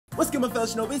good, my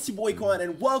fellas? You know, it's your boy Quan,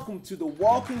 and welcome to The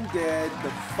Walking Dead, the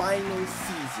final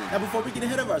season. Now, before we get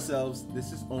ahead of ourselves,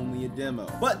 this is only a demo.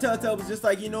 But Telltale was just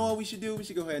like, you know what we should do? We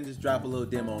should go ahead and just drop a little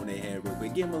demo on their head real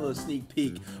quick. Give them a little sneak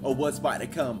peek of what's about to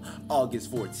come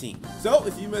August 14th. So,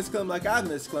 if you miss Clem like I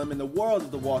miss Clem in the world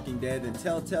of The Walking Dead and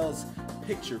Telltale's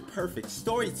picture-perfect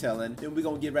storytelling, then we're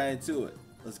gonna get right into it.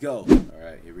 Let's go.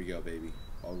 Alright, here we go, baby.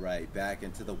 Alright, back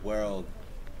into the world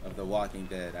of The Walking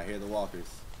Dead. I hear the walkers.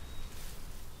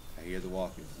 I hear the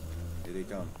walkers. Here they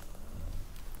come.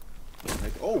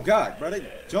 Oh god, bro, they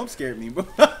jump scared me, bro.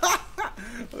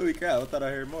 Holy crap, I thought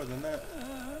I heard more than that.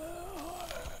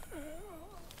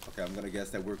 Okay, I'm gonna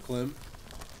guess that we're Clem.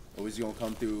 Or is he gonna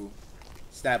come through,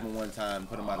 stab him one time,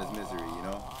 put him out of his misery, you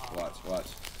know? Watch, watch.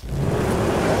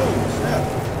 Oh, snap.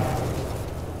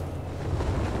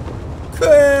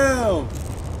 Clem!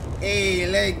 Hey,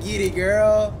 let's get it,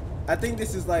 girl. I think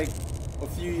this is like a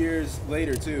few years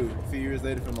later too. A few years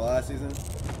later from the last season.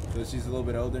 So she's a little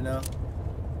bit older now.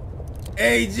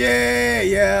 AJ!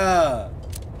 Yeah!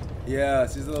 Yeah,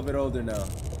 she's a little bit older now.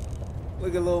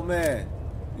 Look at little man.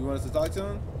 You want us to talk to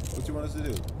him? What you want us to do?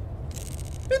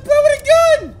 He's playing with a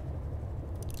gun!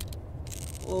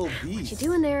 Oh, beast. What you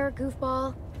doing there,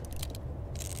 goofball?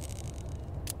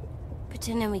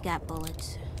 Pretending we got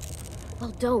bullets.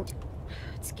 Well, don't.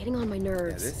 It's getting on my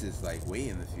nerves. Yeah, this is like way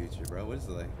in the future, bro. What is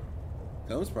it like?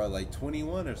 Clem's probably like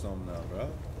 21 or something now, bro. I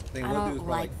think one dude's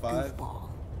probably like 5. Goofball.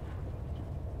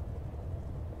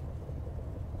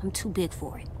 I'm too big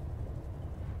for it.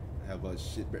 How about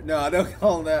shit? No, I don't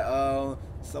call him that.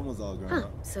 Someone's all grown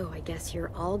up. So I guess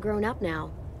you're all grown up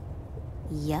now.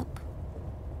 Yep.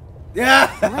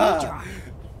 Yeah. Let me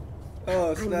drive.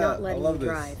 Oh snap! I'm not letting I love you this.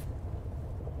 drive.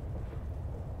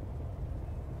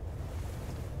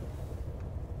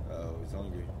 Oh, he's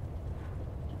hungry.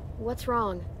 What's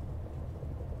wrong?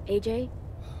 AJ?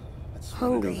 I just want to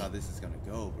Hungry. know how this is gonna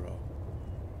go, bro.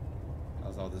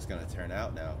 How's all this gonna turn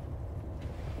out now?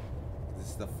 This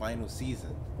is the final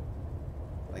season.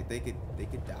 Like they could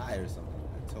die or something.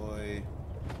 A toy.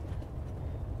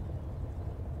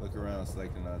 Look around,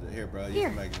 select another. Here, bro. Use Here,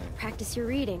 the magazine. practice your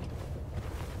reading.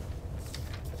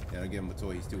 Yeah, don't give him a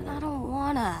toy. He's too I old. don't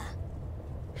wanna.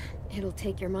 It'll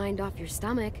take your mind off your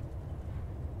stomach.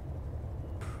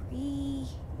 Preheat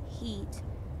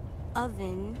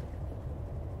oven.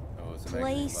 Oh, it's a magazine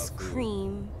Place about food.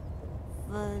 cream,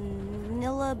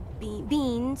 vanilla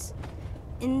beans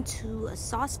into a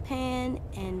saucepan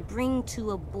and bring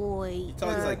to a boil. He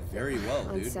talks like very well,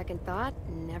 On dude. second thought,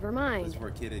 never mind. This poor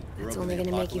kid had grew That's up in only the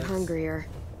gonna make you apocalypse. hungrier.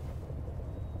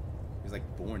 He's like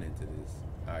born into this.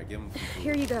 All right, give him some food.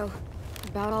 Here you go.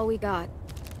 About all we got.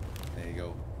 There you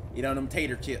go. Eat on them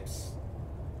tater chips.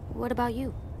 What about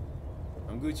you?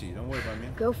 I'm Gucci. Don't worry about me.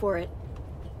 Go for it.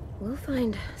 We'll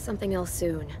find something else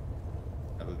soon.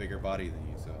 I have a bigger body than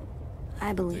you, so I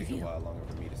it'll believe take a you. while longer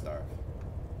for me to starve.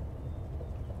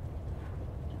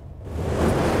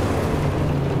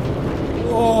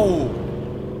 Whoa!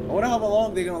 I wonder how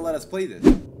long they're gonna let us play this.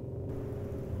 Get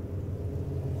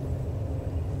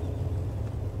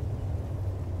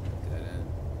that in.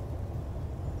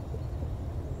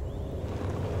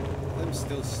 Clem's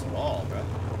still small, bro.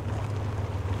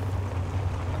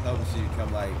 I thought she'd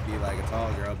come like be like a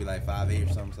tall girl, be like 5'8"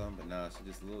 or something, but nah, she's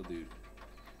just a little dude.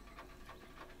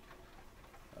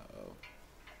 Uh-oh.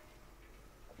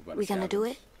 We gonna do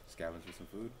it? Scavenge for some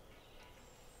food?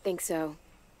 Think so.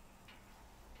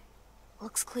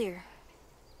 Looks clear.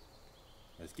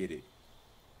 Let's get it.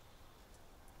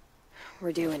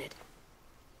 We're doing it.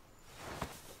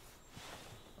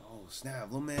 Oh snap,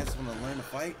 little man's wanna learn to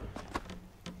fight?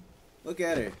 Look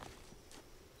at her.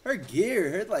 Her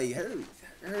gear,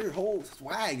 her whole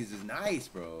swag is just nice,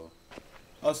 bro.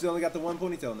 Oh, she only got the one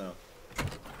ponytail now.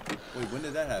 Wait, when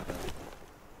did that happen?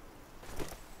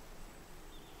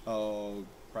 Oh,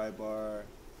 pry bar.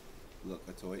 Look,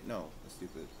 a toy. No, that's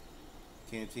stupid.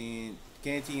 Canteen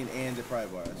and the pry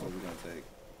bar. That's what we're gonna take.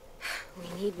 We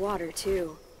need water,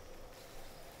 too.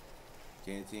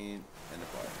 Canteen and the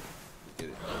bar. Let's get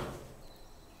it.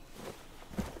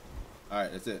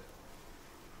 Alright, that's it.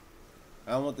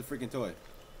 I don't want the freaking toy.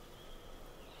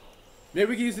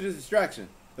 Maybe we can use it as a distraction.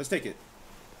 Let's take it.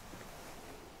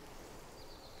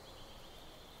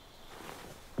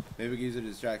 Maybe we can use it as a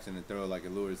distraction and throw like a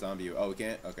lure zombie. Oh, we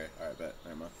can't? Okay, alright, bet.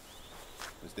 Never mind.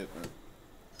 Let's dip, man.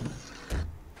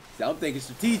 See, I'm thinking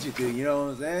strategically, you know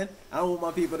what I'm saying? I don't want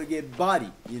my people to get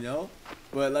bodied, you know?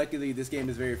 But luckily, this game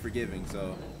is very forgiving,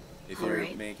 so if your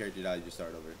Alright. main character dies, you just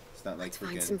start over. It's not like Let's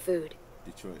find freaking some food.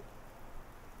 Detroit.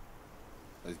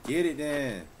 Let's get it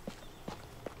then.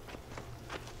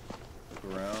 Look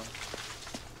around.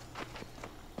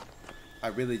 I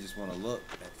really just want to look.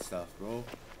 That's stuff, bro.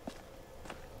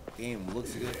 Game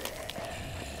looks good.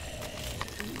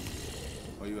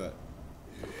 Where you at?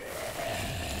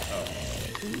 Oh.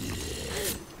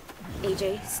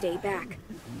 AJ, stay back.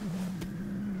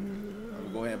 I'm gonna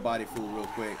go ahead and body fool real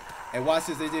quick. Hey, watch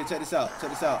this, AJ. Check this out. Check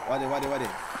this out. Why they?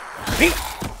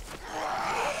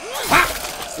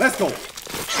 Let's go.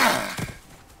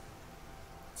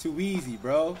 Too easy,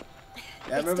 bro.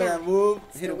 Yeah, remember that move?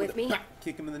 Hit him with me.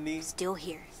 Kick him in the knee. Still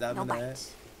here. Stab him in the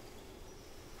ass.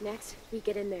 Next, we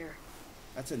get in there.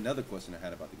 That's another question I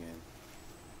had about the game.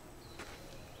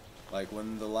 Like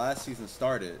when the last season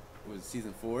started, was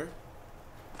season 4?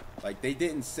 Like they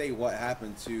didn't say what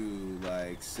happened to,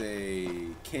 like, say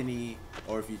Kenny,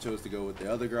 or if you chose to go with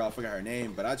the other girl. I forgot her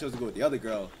name, but I chose to go with the other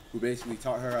girl who basically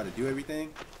taught her how to do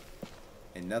everything.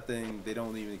 And nothing, they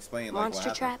don't even explain like Monster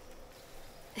what trap?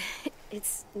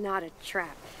 It's not a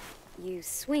trap. You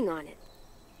swing on it.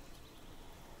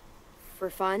 For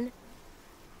fun,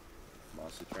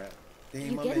 Monster trap. Damn,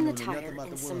 you my get man in the don't know nothing tire about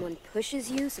and the someone world.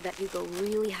 pushes you so that you go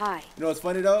really high. You know what's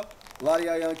funny though? A lot of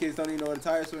y'all young kids don't even know what a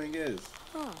tire swing is.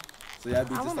 Oh, So y'all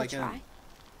be I just wanna like try. him.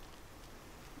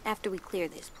 After we clear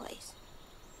this place.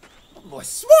 Oh, boy,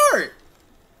 smart!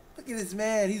 Look at this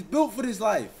man. He's built for this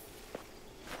life.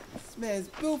 This man's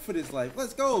built for this life.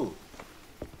 Let's go.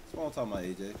 That's what I'm talking about,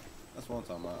 AJ. That's what I'm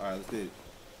talking about. Alright, let's do it.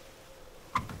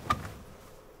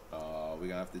 Oh, we're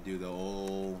gonna have to do the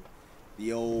old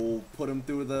put him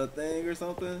through the thing or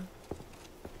something.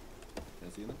 Can I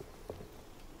see them?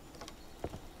 I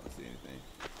don't see anything.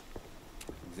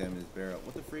 Examine his barrel.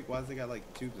 What the freak? Why does it got like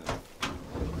tubes in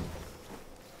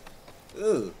it?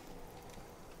 Ugh.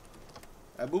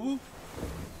 Hey, boo boo?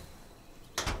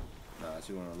 Nah,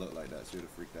 she wouldn't look like that. She would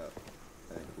have freaked out.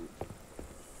 That ain't cool.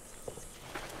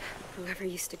 Whoever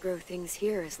used to grow things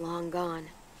here is long gone.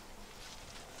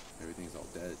 Everything's all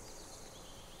dead.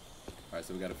 Alright,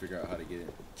 so we gotta figure out how to get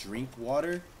it. Drink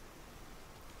water?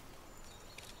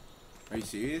 Are you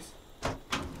serious?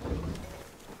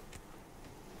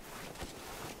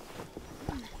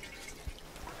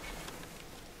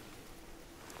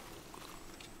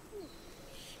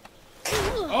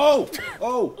 Oh!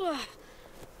 Oh!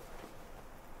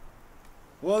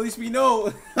 Well, at least we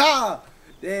know. Ha!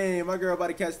 Dang, my girl about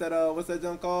to catch that, what's that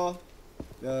junk called?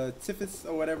 The Tiffus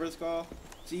or whatever it's called.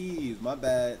 Jeez, my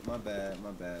bad.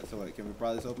 So wait, can we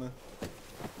pry this open?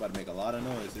 About to make a lot of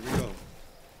noise. Here we go.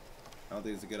 I don't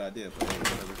think it's a good idea, but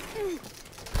whatever.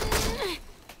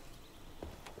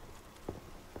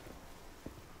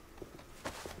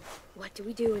 What do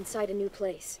we do inside a new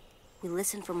place? We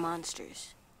listen for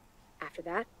monsters. After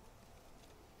that?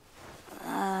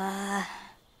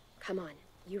 Come on,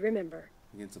 you remember.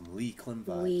 We get some Clem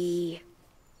vibes.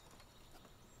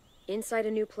 Inside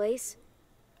a new place,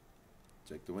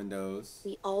 Check the windows.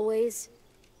 we always...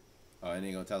 Oh, I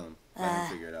ain't gonna tell him. I can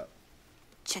figure it out.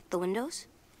 Check the windows?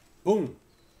 Boom!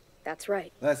 That's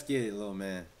right. Let's get it, little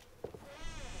man.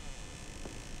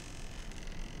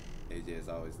 AJ is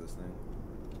always listening.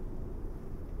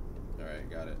 Alright,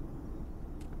 got it.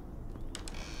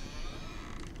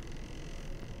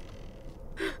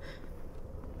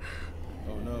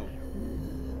 Oh no.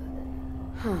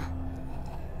 Huh.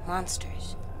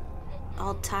 Monsters.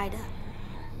 All tied up.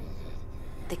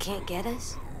 They can't get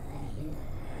us?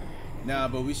 Nah,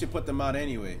 but we should put them out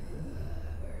anyway.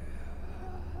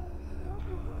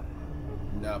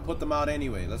 Nah, put them out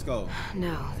anyway. Let's go.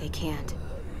 No, they can't.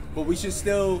 But we should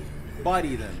still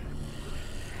body them.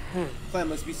 Clem,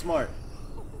 let's be smart.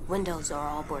 Windows are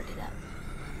all boarded up.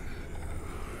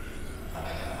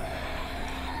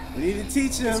 We need to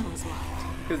teach This them. one's locked.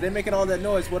 Because they're making all that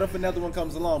noise. What if another one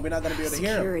comes along? We're not going to be able to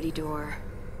hear them. Security door.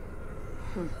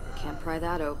 Can't pry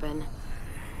that open.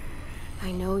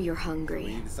 I know you're We hungry.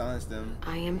 need to silence them.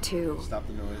 I am too. Stop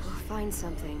the noise. We'll find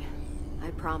something.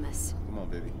 I promise. Come on,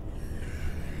 baby.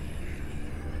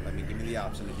 Give me the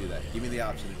option to do that. Give me the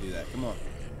option to do that. Come on.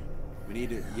 We need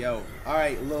to, yo. All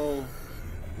right, little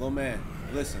man,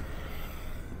 listen.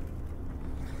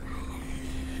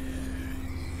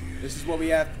 This is what we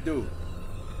have to do.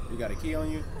 You got a key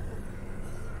on you?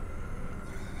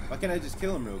 Why can't I just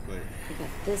kill him real quick? I bet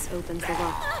this opens the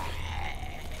lock.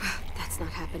 That's not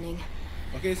happening.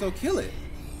 Okay, so kill it.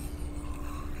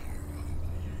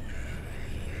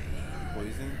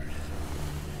 Poison?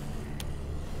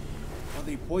 Oh,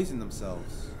 they poison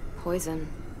themselves. Poison.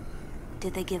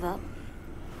 Did they give up?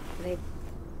 They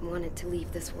wanted to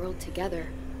leave this world together.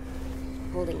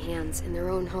 Holding hands in their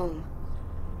own home.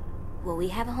 Will we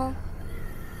have a home?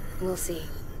 We'll see.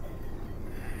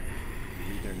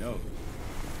 You need their note.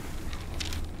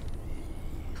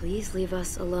 Please leave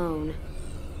us alone.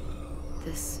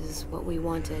 This is what we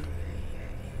wanted.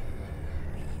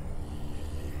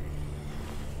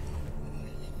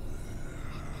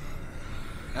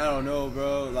 I don't know,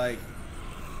 bro. Like,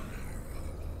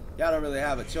 y'all don't really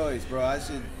have a choice, bro.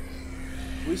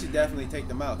 We should definitely take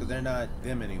them out because they're not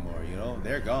them anymore, you know?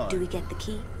 They're gone. Do we get the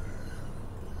key?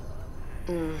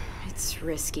 It's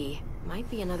risky. Might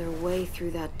be another way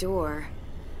through that door.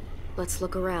 Let's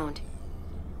look around.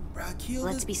 Bro,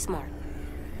 Let's be smart.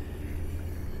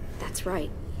 That's right.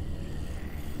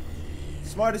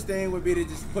 Smartest thing would be to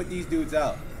just put these dudes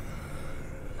out.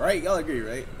 Right? Y'all agree,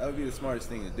 right? That would be the smartest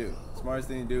thing to do. Smartest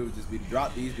thing to do would just be to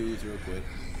drop these dudes real quick.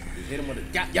 Just hit them with a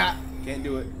ya. Can't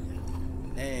do it.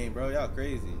 Dang, bro, y'all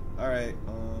crazy. All right,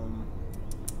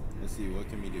 let's see. What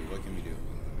can we do?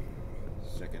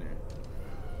 Just check in here.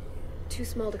 Too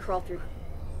small to crawl through.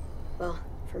 Well,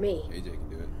 for me. AJ can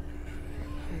do it.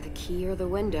 The key or the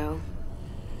window.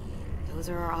 Those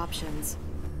are our options.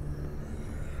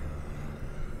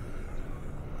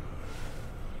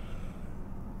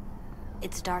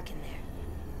 It's dark in there.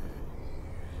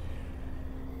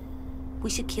 We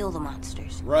should kill the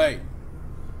monsters. Right.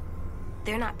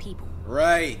 They're not people.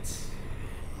 Right.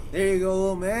 There you go,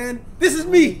 little man. This is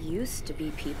me. They used to be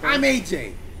people. I'm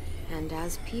AJ. And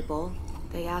as people,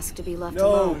 they ask to be left No,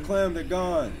 alone. Clem, they're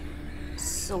gone.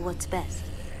 So what's best?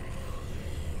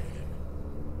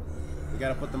 We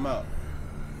gotta put them out.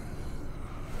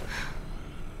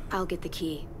 I'll get the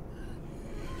key.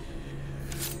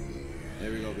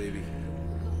 There we go, baby.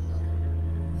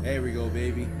 There we go,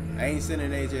 baby. I ain't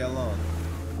sending AJ alone.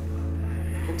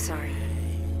 I'm sorry.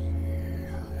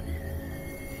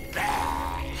 Go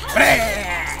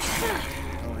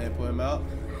ahead, put him out.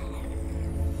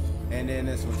 And then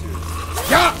this one too.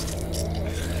 Yeah!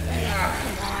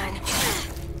 Come on.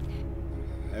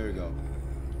 There we go.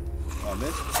 Oh,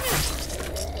 miss.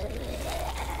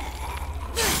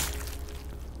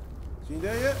 She ain't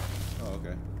there yet? Oh,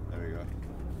 okay. There we go.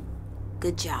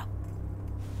 Good job.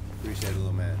 Appreciate it,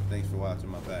 little man. Thanks for watching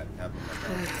my back. Having my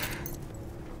back.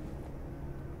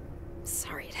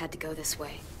 Sorry, it had to go this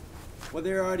way. Well,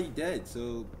 they're already dead,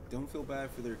 so don't feel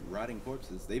bad for their rotting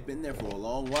corpses. They've been there for a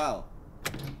long while.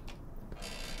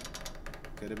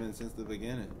 Could have been since the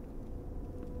beginning.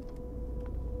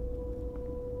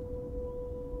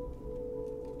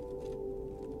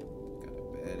 Got a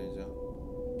bed and jump.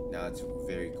 Now it's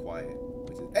very quiet.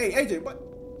 Which is, hey, AJ, what?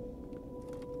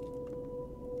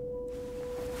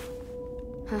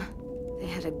 Huh. They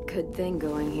had a good thing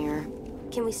going here.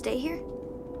 Can we stay here?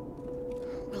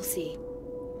 We'll see. I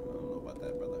don't know about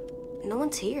that, brother. No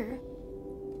one's here.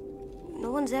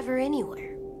 No one's ever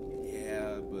anywhere.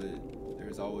 Yeah, but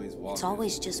there's always walkers. It's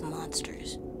always just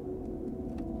monsters.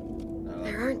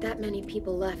 There aren't that many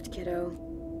people left, kiddo.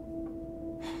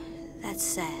 That's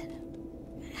sad.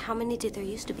 How many did there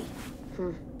used to be?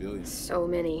 Billions. So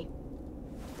many.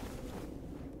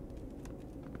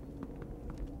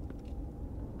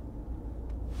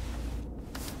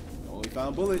 Only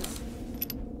found bullets.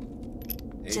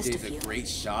 Just a AJ's few. a great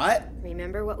shot?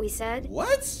 Remember what we said?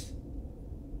 What?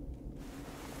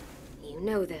 You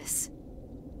know this.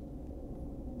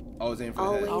 Always aim for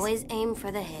the head. Always aim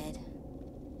for the head.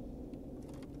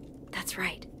 That's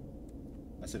right.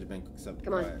 I should have been something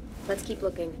Come on, quiet. let's keep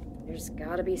looking. There's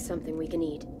gotta be something we can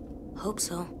eat. Hope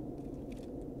so.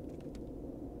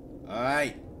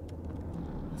 Alright.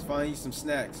 Let's find you some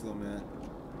snacks, little man.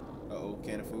 Uh-oh,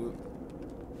 can of food.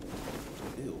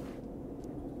 Ew.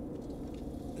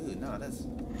 Ew, nah, that's...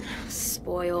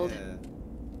 Spoiled. Yeah.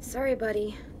 Sorry,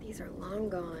 buddy. These are long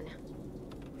gone.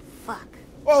 Fuck.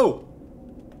 Whoa!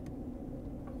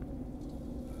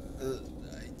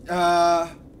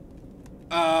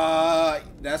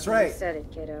 That's right. You said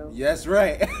it, kiddo. Yes,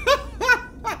 right.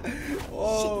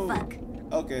 Oh. Shit, fuck.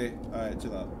 Okay, alright,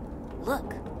 chill out.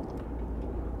 Look.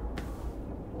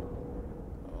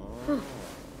 Oh.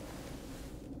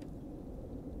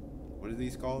 What are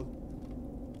these called?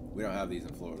 We don't have these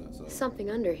in Florida, so. Something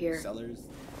under here. Cellars?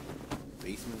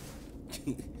 Basement?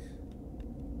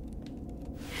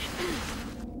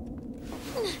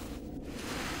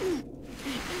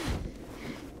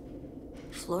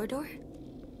 Floor door?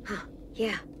 Huh,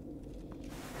 yeah.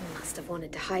 Must have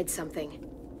wanted to hide something.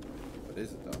 What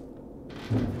is it, though?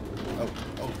 Oh.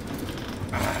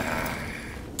 Ah.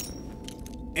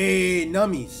 Hey,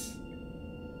 nummies.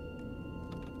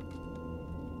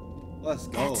 Let's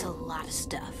go. That's a lot of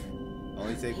stuff.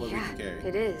 Only take what we Yeah, can carry.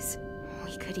 it is.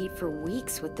 We could eat for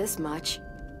weeks with this much.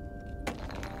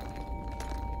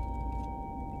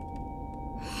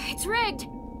 It's rigged!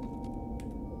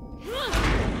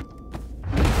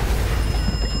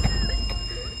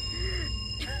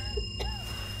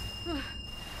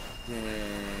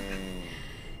 Dang.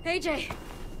 AJ!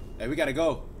 Hey, we gotta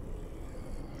go.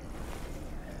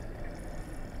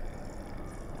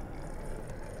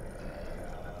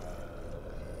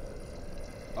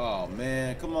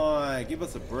 man, come on, give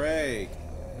us a break.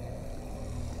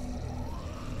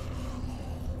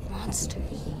 Monsters.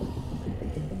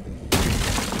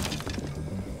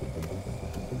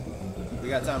 We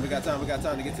got time to get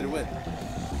to the whip.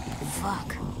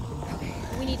 Fuck. Okay,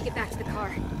 we need to get back to the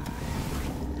car.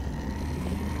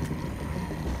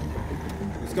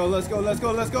 Let's go.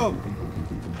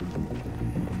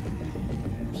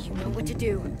 You know what to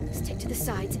do. Stick to the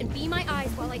sides and be my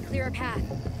eyes while I clear a path.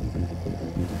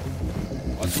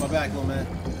 Watch my back, little man.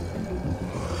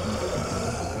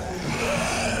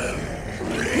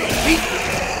 Over here.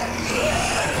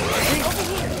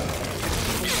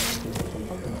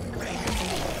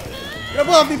 Get up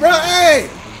off me, bro. Hey!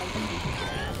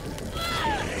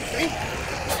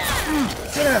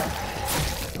 Sit down.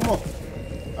 Come on.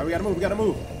 All right, we gotta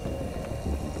move.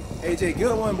 AJ,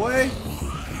 good one, boy.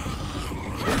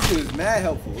 This dude is mad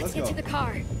helpful. Let's go. Get to the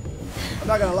car. I'm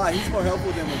not gonna lie, he's more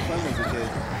helpful than when Clem was a kid.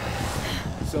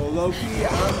 So low-key,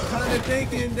 I'm kind of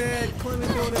thinking that Clem is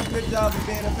doing a good job of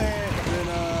being a parent than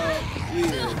he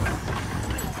is.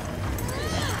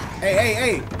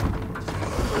 Hey!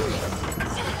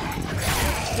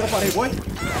 Get up out of here, boy!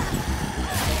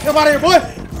 Get up out of here, boy!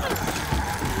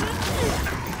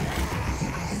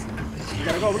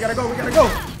 We gotta go!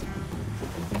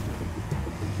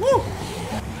 Woo!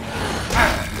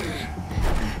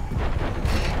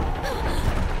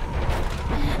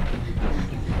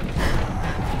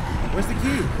 Where's the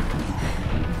key?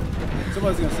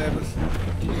 Somebody's gonna save us.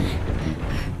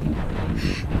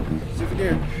 Shift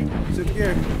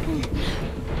gear.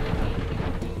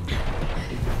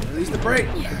 Release the brake.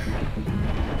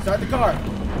 Start the car.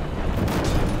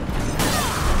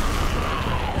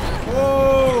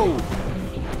 Whoa!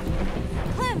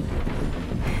 Clem!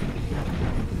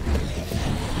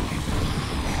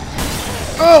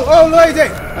 Oh, no, AJ!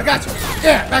 I got you.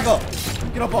 Yeah, back up.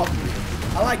 Get up off me.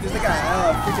 I like this. They got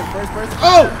freaking first person.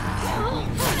 Oh!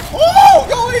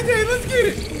 Go AJ, let's get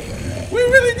it. We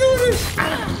really do this.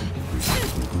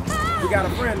 We got a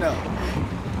friend now.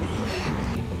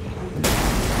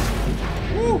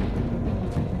 Woo!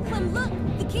 Clem, look!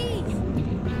 The keys!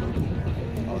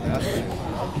 Oh, that's it.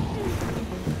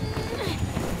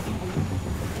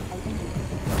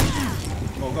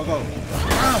 Go.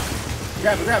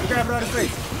 Grab it out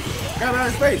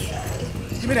of space.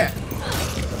 Give me that.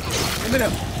 Give me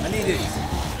them. I need these.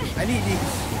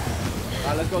 All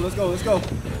right, let's go. Let's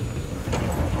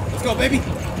go, baby.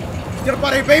 Get up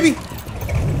out of here, baby.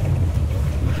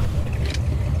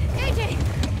 AJ,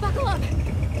 buckle up.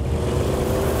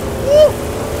 Woo!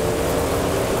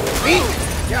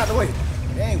 Get out of the way.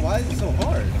 Dang, why is it so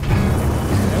hard?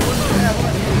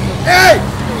 Hey!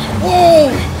 Whoa!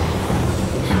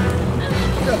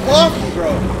 Get off me,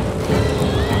 bro.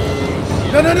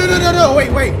 No. Wait.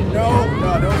 No,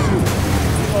 don't shoot.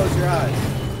 Close your eyes.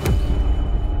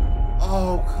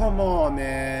 Oh, come on,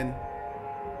 man.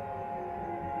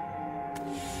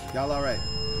 Y'all all right?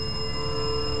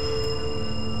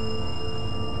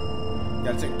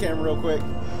 Gotta check the camera real quick.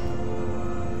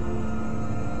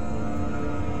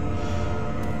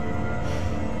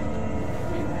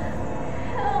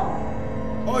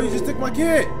 Oh, you just took my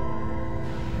kid.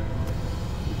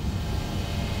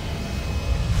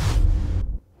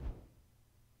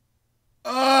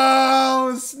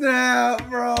 Oh, snap,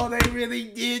 bro. They really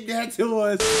did that to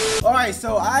us. All right,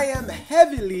 so I am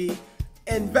heavily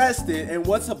invested in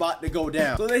what's about to go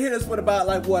down. So they hit us with about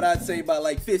like what I'd say about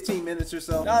like 15 minutes or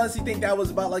so. I honestly think that was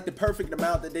about like the perfect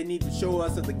amount that they need to show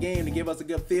us of the game to give us a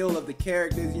good feel of the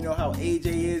characters. You know how AJ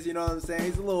is, you know what I'm saying?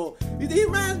 He's a little, he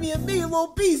reminds me of me, a little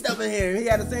beast up in here. He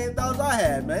had the same thoughts I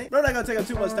had, man. But I'm not gonna take up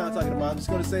too much time talking about it. I'm just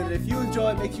gonna say that if you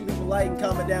enjoy it, make sure you leave a like and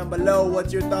comment down below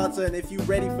what your thoughts are and if you're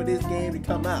ready for this game to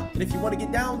come out. And if you want to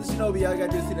get down with the Shinobi, all you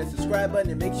gotta do is hit that subscribe button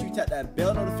and make sure you tap that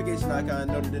bell notification icon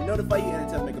in order to notify you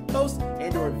anytime I make a post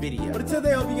and or a video. But until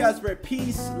then, I hope you guys spread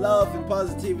peace, love, and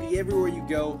positivity everywhere you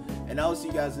go. And I will see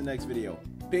you guys in the next video.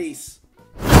 Peace.